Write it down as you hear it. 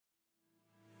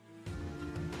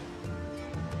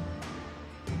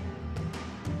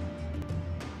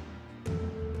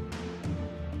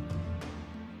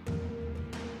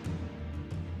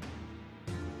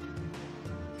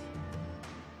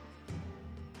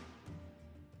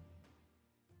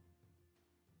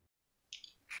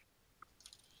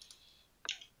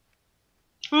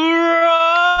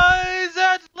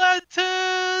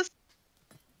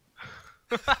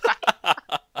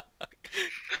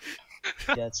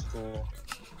That's cool.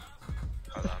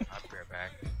 Hold on, I'll be right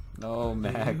back. No,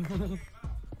 Mac. Mac No,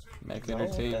 what the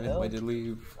Entertainment, hell? why'd you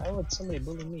leave? Why would somebody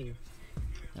bully me?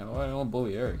 No, I don't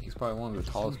bully Eric. He's probably one of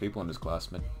the tallest people in this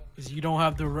class, man. Because you don't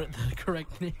have the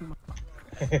correct name.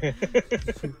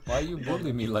 Why you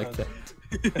bully me like that?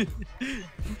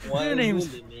 Why Your you name's-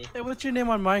 bully me? Hey, what's your name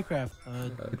on Minecraft?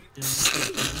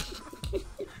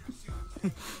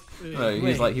 No,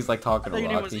 he's like I talking thought to your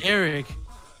name was Rocky. Eric.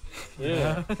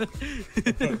 Yeah.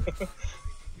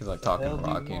 He's like talking to Hell do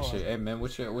you Rocky and want? shit. Hey man,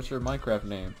 what's your Minecraft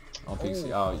name on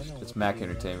PC? Oh, Oh, I know it's what Mac to do, man.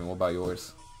 Entertainment. What about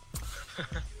yours?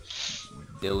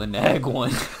 Dylan Ag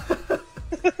one.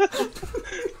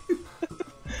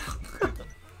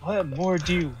 What more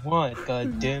do you want?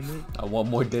 God damn it! I want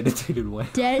more dedicated one.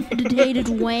 Dedicated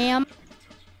wham.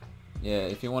 Yeah,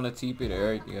 if you want to TP to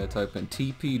Eric, you gotta type in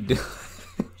TP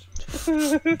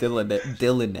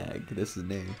Dylan Ag. That's his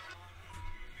name.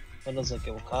 That looks like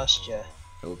it will cost ya.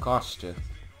 It will cost you.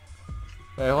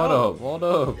 Hey, hold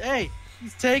up. Hey,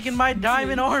 he's taking my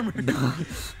diamond armor.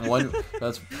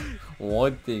 That's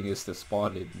one thing is to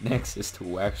spawn it. Next is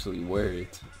to actually wear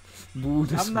it. Boo,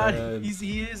 this I'm not. man.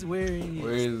 He is wearing it.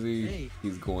 Where is he? Hey,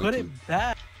 He's going put to. it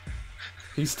back.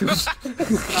 He's too.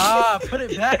 Put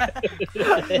it back.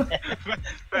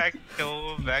 back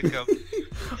up.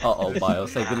 Uh-oh,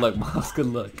 Miles. Say good luck, Miles. Good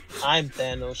luck. I'm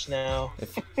Thanos now.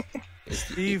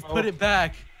 Steve, put it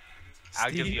back. I'll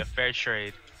Steve. give you a fair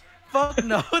trade. Fuck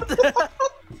no. What the hell?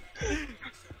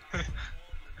 Let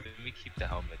me keep the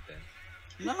helmet then.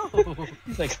 No.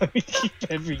 He's like, let me keep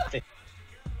everything.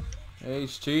 Hey,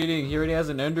 he's cheating. He already has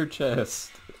an ender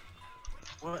chest.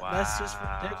 What? That's just for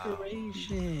Wow.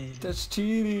 decoration. That's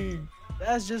cheating.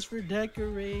 That's just for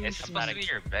decoration. It's supposed to be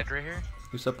your bed right here.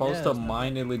 You're supposed Yeah, to it's not-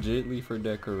 mine it legitly for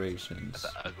decorations. That's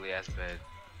an ugly ass bed.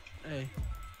 Hey,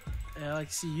 I like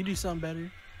to see you do something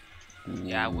better.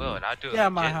 Yeah, I will, and I'll do it. Yeah,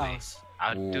 my legitly. house.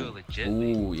 I'll do it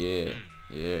legitly. Ooh, yeah.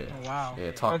 Yeah. Oh wow.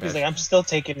 Yeah, talk He's that like, I'm still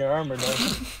taking your armor though.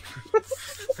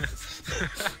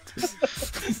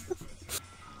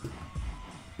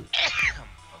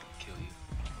 I'll kill you.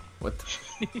 What the?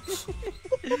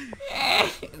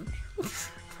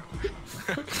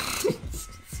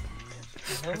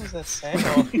 What was that sound?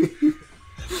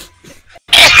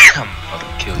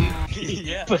 I'll kill you.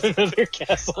 Yeah. Put another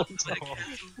castle on top.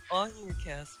 On your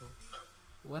castle.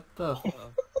 What the?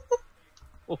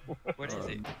 What is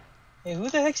it? Hey, who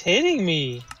the heck's hitting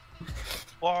me?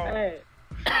 Wow.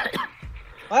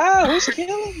 Wow, who's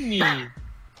killing me?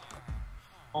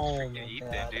 Oh my Yeah,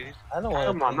 Ethan, god. dude. I don't want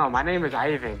Come on, no, my name is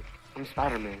Ivan. I'm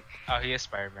Spider-Man. Oh, he is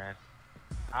Spider-Man.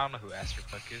 I don't know who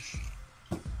Astrofuck is.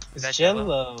 It's that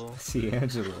Jello. See,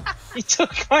 Angela. He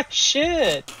took my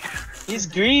shit. He's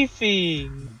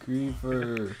griefing.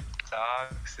 Griefer.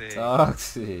 Toxic.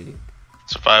 Toxic.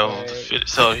 Survival of the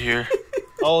fittest out here.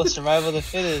 Oh, survival of the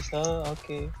fittest, huh?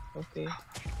 Okay, okay.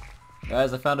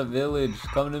 Guys, I found a village.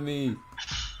 Come to me.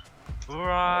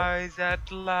 Rise,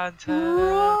 Atlantis.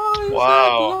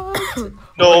 Wow.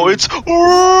 No, it's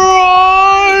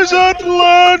Rise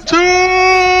Atlantis!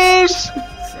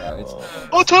 Yeah, it's,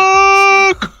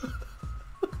 Attack!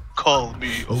 Call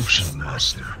me Ocean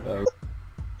Master.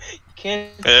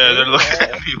 Can't Yeah, they're say looking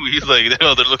that. at me weird. Like,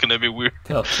 they're looking at me weird.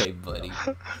 okay, buddy.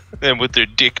 And with their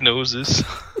dick noses.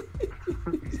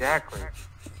 Exactly.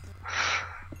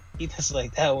 He just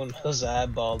like that one was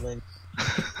eyeballing.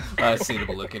 I seen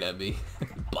him looking at me.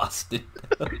 Busted.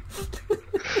 Open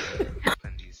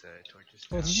these torches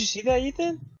Oh, down. did you see that,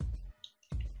 Ethan?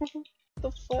 What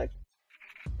the fuck?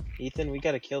 Ethan, we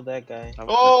gotta kill that guy.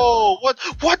 Oh,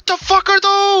 what the fuck are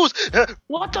those?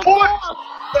 What the Boy! fuck?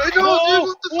 I don't know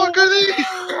what the fuck are these?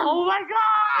 Oh my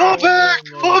god! Fall back!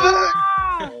 Fall back!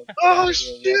 Oh What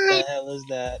shit! the hell is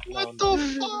that? What No, the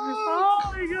no. fuck?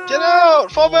 Oh my god! Get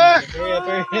out! Fall back! Hurry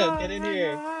up, get in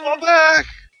here. Fall back!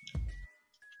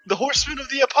 The horsemen of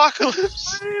the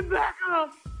apocalypse! Back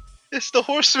up! It's the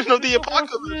horsemen of the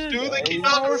apocalypse, dude! They came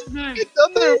out with Horseman. fucking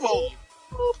thunderbolt!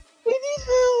 We need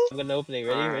help. I'm gonna open it.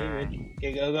 Ready?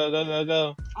 Okay,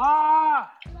 go. Ah!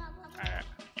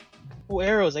 Oh,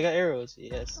 arrows. I got arrows.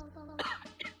 Yes.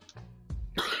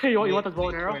 You want the bow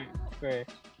and arrow? Where?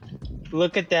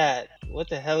 Look at that. What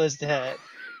the hell is that?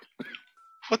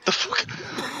 What the fuck?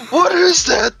 What is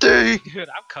that thing? Dude,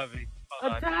 I'm coming.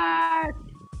 Hold on. Attack!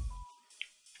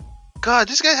 God,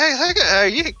 this guy,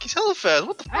 he's hella fast.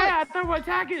 What the Hey, fuck? I thought we're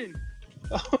attacking!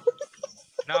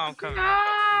 No, I'm coming.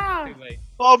 Ah! Too late.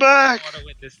 Fall I back! want to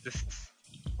witness this.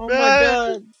 Oh Man. my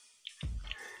god.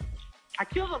 I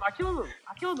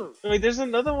killed him! Wait, there's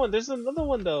another one. There's another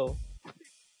one though.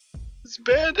 It's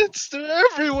bandits, they're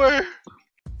everywhere!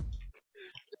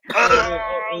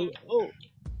 Oh.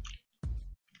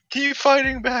 Keep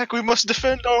fighting back. We must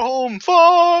defend our home.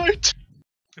 Fight!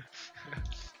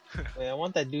 Wait, I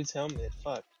want that dude's helmet.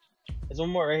 Fuck. There's one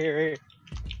more right here, right here.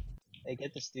 Hey,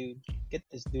 get this dude. Get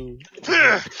this dude.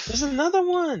 There's another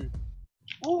one!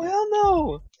 Oh, hell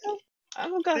no! I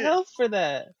don't got health for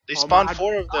that. They spawned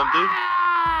 4 of them, dude.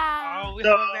 Oh, we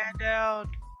have a man down.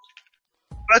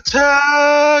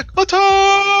 Attack!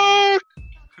 Attack!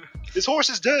 This horse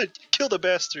is dead. Kill the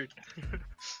bastard.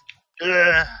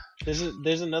 Yeah.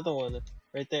 There's another one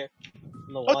right there.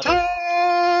 In the water.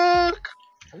 Attack!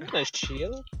 I'm gonna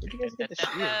shield. Where'd you guys get the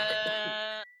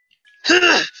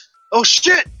shield? Oh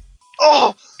shit!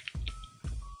 Oh!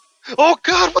 Oh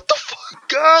god, what the fuck,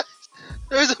 guys?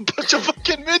 There's a bunch of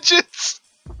fucking midgets!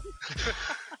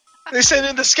 They sent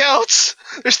in the scouts!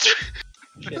 There's 3.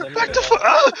 Shit, Back the fuck!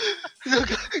 Ah!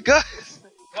 Guys!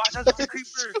 Watch out, there's a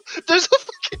creeper. There's a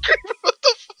fucking creeper! What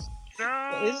the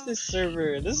fuck? What is this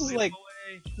server? This is like.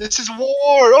 This is war!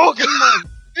 Oh god!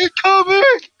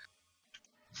 Incoming!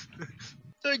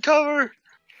 Take cover!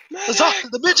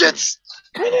 The midgets!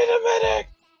 We need a medic!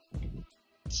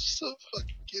 It's a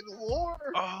fucking war!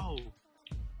 Oh.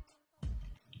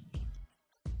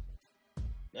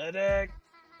 Medic!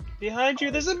 Behind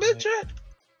you, there's a midget!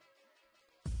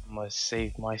 Must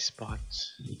save my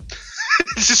spots.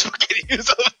 This is fucking he was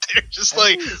up there just I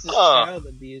like, think this is ah, child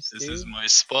abuse, this dude. is my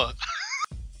spot.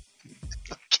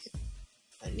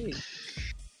 I need.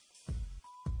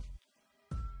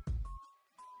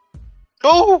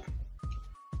 Oh!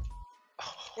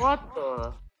 What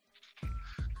the?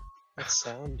 What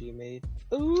sound you made?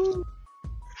 Ooh!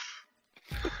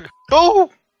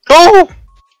 Oh! Oh!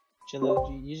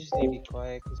 Chillo, you just need to be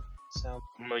quiet because sound.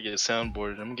 I'm gonna get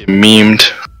soundboarded. I'm gonna get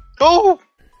memed. Oh!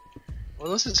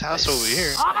 Well, this is house over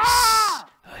here. Ah!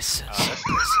 I said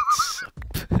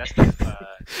That's the bar.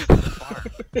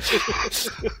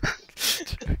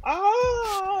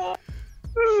 Ah!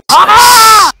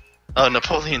 Ah! Oh,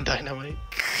 Napoleon Dynamite.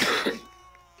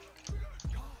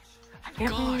 I can't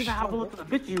believe how little the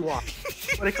bitch you are.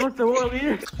 When it comes to world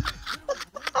leaders.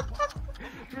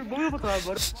 You're unbelievable, buddy.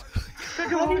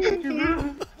 Check out what you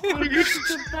do. When you get to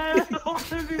the bed, I'll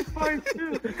be fine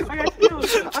too. I got killed.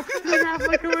 I couldn't have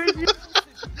like a radio.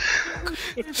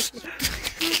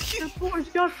 The poor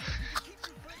stuff.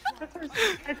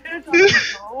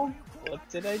 What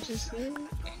did I just hear?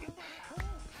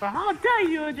 But how dare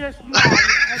you just in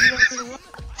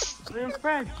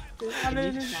French?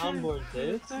 Can you soundboard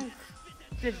this?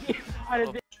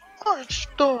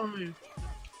 Einstein.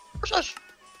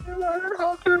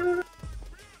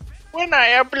 When I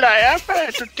apply, I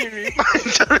have to do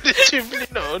alternatively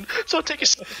known. So take a.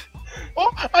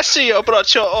 Oh, I see you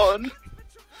brought your own.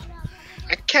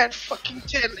 I can't fucking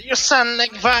tell. You sound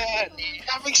like Vanny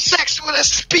having sex with a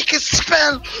speaker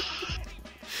spell.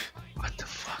 What the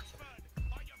fuck?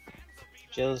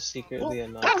 Jill's secretly a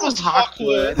Nazi. That was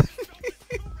awkward.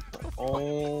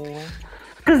 Oh.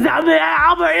 Cause I'm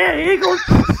the Eagles.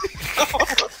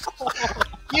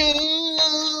 You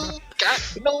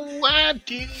got no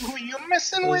idea who you're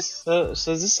messing with. So is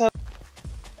this how?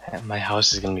 My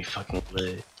house is gonna be fucking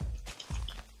lit.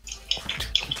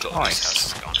 Oh, my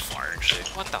house is on fire and shit.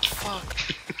 What the fuck?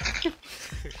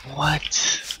 What?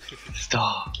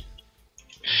 Stop.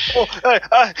 Oh, hey.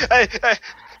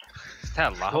 Is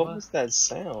that What lava? was that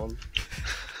sound?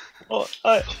 Oh,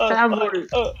 Soundboard.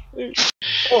 Oh, hey.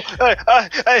 Oh,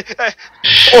 hey.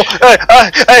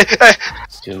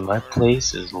 Dude, my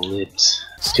place is lit.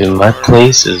 Dude, my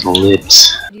place is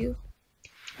lit. You?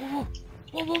 Whoa!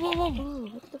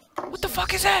 What the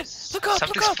fuck is that? Look up!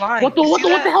 Something's Look up! flying. What the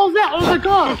hell is that? Oh my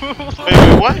god!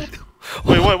 Wait, what?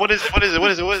 Wait, what is it?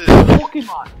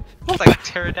 Pokemon. It's like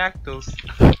pterodactyls.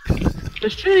 They're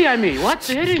shooting at me. What?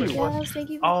 They're hitting me. What? Yes, thank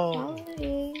you for Oh.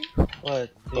 calling. what?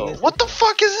 You guys- What the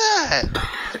fuck is that?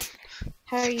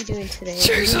 How are you doing today?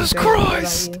 Jesus I'm doing great. What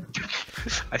Christ! about you?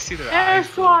 I see their Air eyes.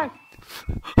 strike!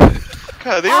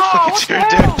 God, they are Oh, fucking what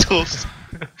the hell? pterodactyls.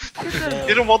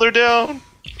 Get them while they're down.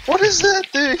 What is that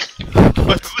thing?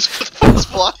 What the fuck is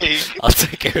flying? I'll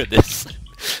take care of this.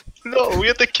 No, we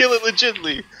have to kill it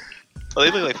legitly. Oh,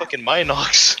 they look like fucking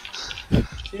Minox.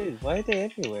 Dude, why are they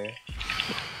everywhere?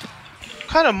 What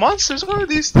kind of monsters are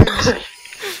these things?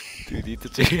 Dude, you need to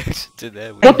take reaction to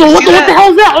that. What the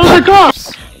hell is that? Oh my god!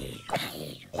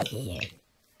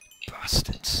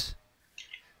 Bastards.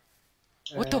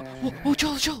 What the? Oh,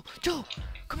 Joel,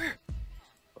 come here.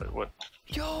 Wait, what?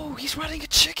 Yo, he's running a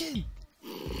chicken.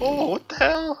 Oh, what the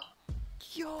hell?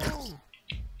 Yo,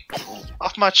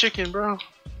 Off my chicken, bro.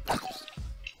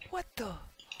 what the?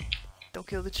 Don't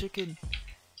kill the chicken.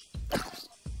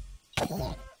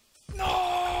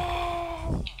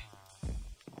 No.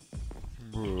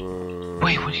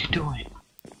 Wait, what are you doing?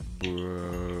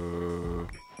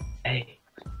 Hey.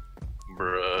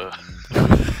 Bruh.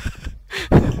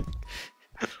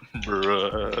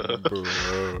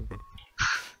 Bruh.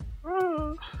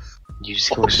 You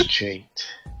just go straight.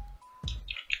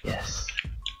 Yes.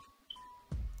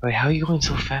 Wait, how are you going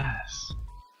so fast?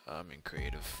 I'm in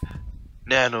creative.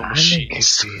 Nano I'm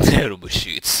machines. Nano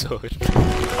machines, son. Okay,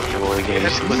 well, again,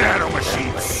 Nano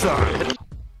machines, son.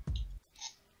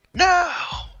 No!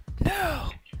 No!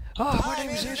 Oh, my name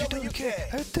is Andrew WK,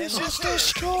 and this is the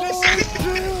Strong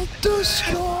Build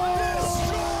Destroy!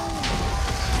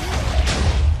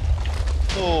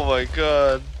 Oh my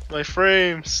god, my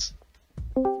frames.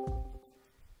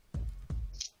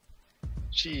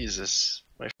 Jesus.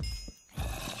 Oh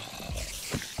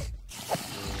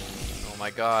my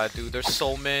god, dude, there's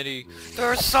so many!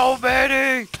 There's so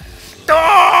many!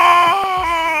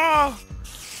 Ah!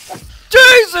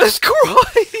 Jesus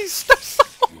Christ! There's so...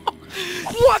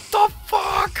 What the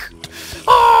fuck?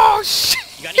 Oh shit!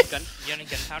 You got any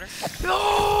gunpowder?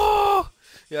 No!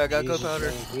 Yeah, I got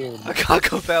gunpowder. I got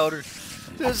gunpowder.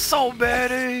 There's so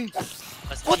many!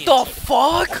 Let's What TNT. the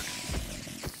fuck?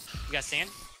 You got sand?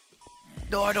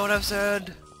 No, I don't have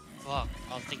sand. Fuck,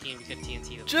 I was thinking we could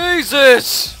TNT them.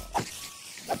 Jesus!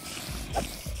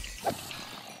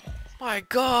 My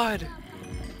god!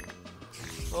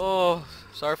 Oh,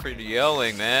 sorry for the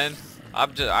yelling, man. I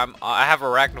have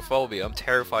arachnophobia. I'm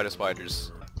terrified of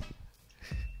spiders.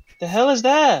 The hell is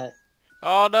that?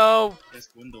 Oh no!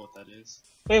 Ask Wendell what that is.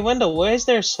 Wait, Wendell, where is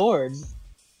their sword?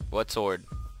 What sword?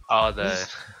 Oh, the.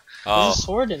 There's Oh. a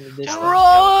sword in this. thing.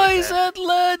 Rise,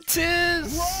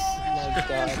 Atlantis! Oh my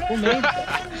god, who made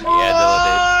that?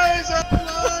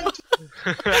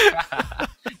 Yeah,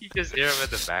 You just hear him in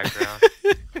the background.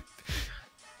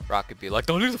 Rocket be like,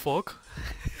 don't leave the fuck.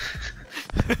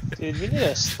 Dude, we need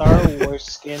a Star Wars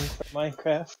skin for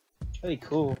Minecraft. That'd be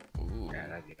cool. Ooh. Yeah,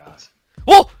 that'd be awesome.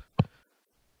 Whoa!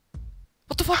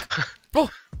 What the fuck? Oh,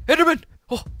 Enderman!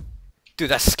 Oh, dude,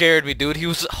 that scared me, dude. He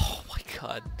was. Oh my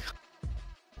god.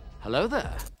 Hello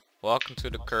there. Welcome to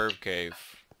the Curve Cave.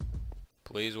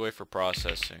 Please wait for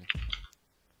processing.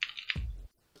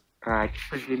 Alright,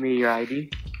 just give me your ID.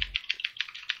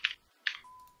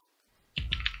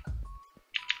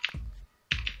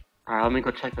 Alright, let me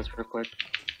go check this real quick.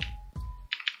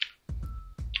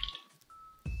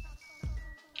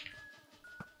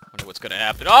 Wonder what's gonna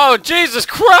happen. Oh, Jesus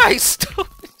Christ! Holy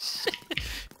shit.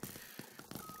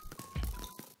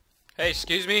 Hey,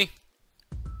 excuse me.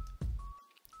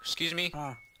 Excuse me.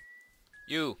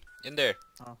 You in there?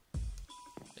 Oh.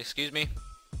 Excuse me.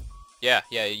 Yeah,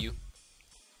 you.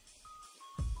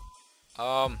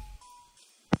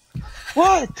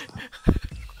 What?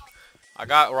 I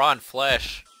got raw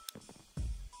flesh.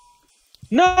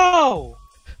 No!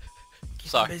 Keep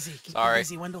Sorry. him busy. Keep Sorry. him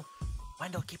busy, Wendell.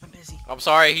 Wendell, keep him busy. I'm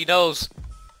sorry. He knows.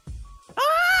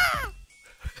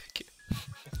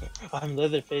 I'm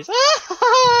Leatherface.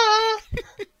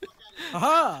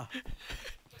 Aha!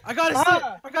 I got his Ah! shit.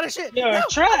 I got his shit. You're no,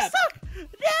 trapped. I'm stuck.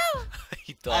 No.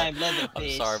 He thought. I'm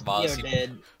Leatherface. I'm sorry, boss. You're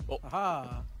dead.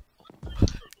 Aha.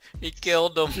 He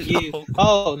killed him. You. No.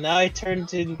 Oh, now I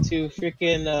turned into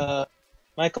freaking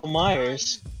Michael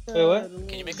Myers. Wait, what?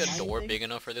 Can you make a door big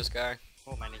enough for this guy?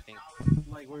 Oh, my anything.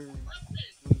 Like we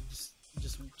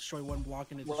just destroy one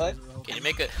block and it What? destroys the whole Can you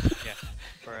thing. make a? Yeah.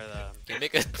 For the. Can you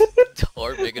make a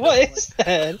door big enough? What is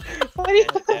that? Why do you...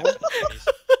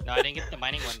 No, I didn't get the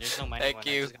mining one. There's no mining Thank one.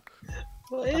 you.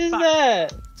 What is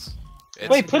that? It's,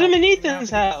 Wait, put him in I have Ethan's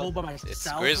to get house. pulled by myself It's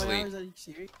right grizzly. now? Is that you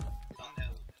serious?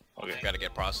 Okay, gotta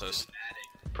get processed.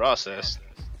 Processed.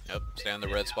 Yep, stay on the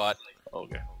red spot.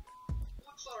 Okay.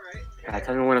 Alright,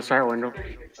 tell me when to start, Wendell.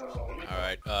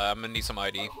 Alright, I'm gonna need some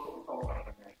ID. Oh,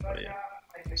 yeah.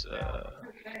 It's,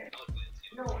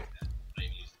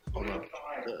 hold on.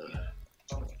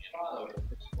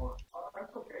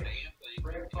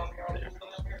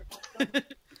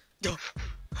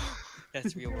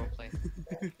 That's real roleplay.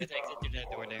 Let's exit through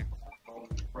that door there.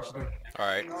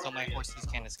 Alright. So my horses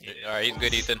can't escape. Alright, he's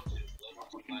good, Ethan.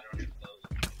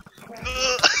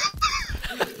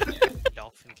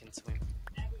 Dolphin can swim.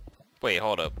 Wait,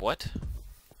 hold up, what?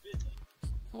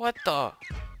 What the?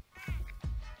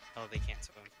 Oh, they can't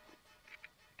swim.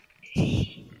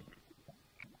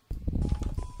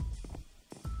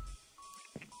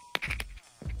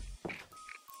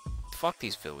 Fuck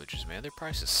these villagers, man. Their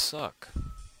prices suck.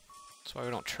 That's why we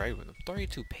don't trade with them.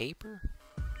 32 paper?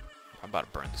 I'm about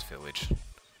to burn this village.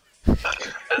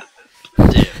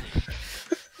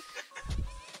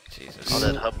 Jesus. All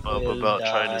that hubbub will about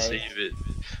trying die. to save it.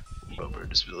 Over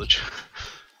this village.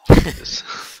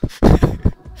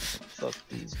 Fuck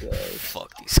these guys.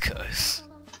 Fuck these guys.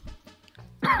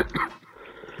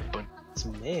 It's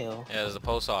mail. Yeah, there's the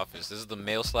post office. This is the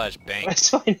mail/bank.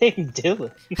 That's my name,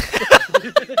 Dylan.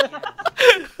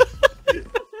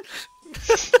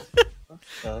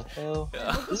 What the hell?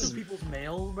 Yeah. This is people's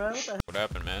mail, bro. What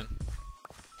happened, man?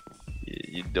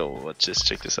 You don't want just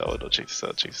check this out. Don't check this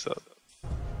out. Check this out.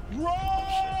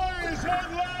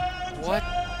 What?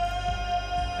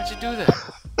 How'd you do that?